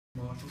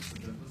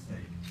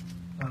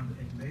planned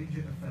a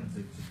major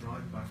offensive to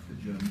drive back the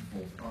German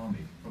Fourth Army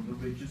from the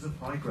ridges of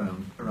high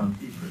ground around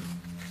Ypres,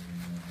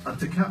 and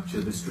to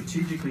capture the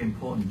strategically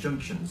important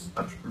junctions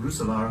at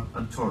Roeselare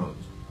and Torhout.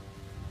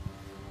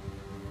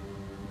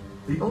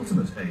 The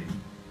ultimate aim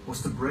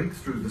was to break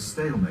through the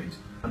stalemate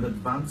and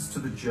advance to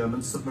the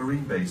German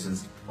submarine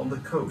bases on the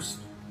coast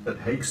that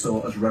Haig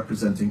saw as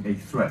representing a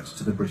threat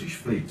to the British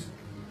fleet.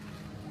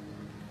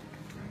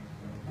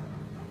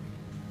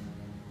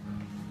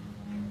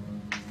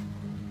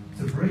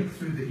 To break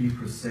through the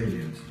Ypres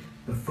salient,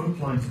 the front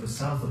line to the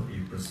south of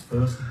Ypres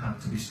first had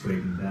to be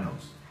straightened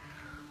out.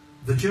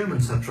 The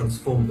Germans had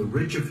transformed the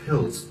ridge of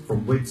hills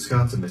from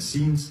Waitska to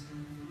Messines,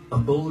 a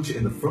bulge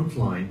in the front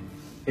line,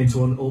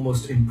 into an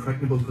almost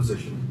impregnable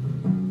position.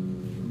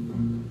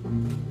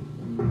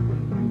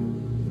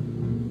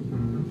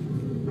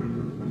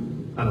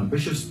 An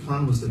ambitious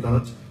plan was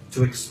developed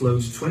to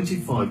explode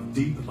 25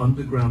 deep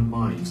underground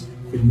mines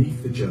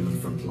beneath the German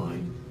front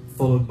line,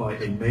 followed by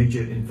a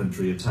major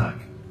infantry attack.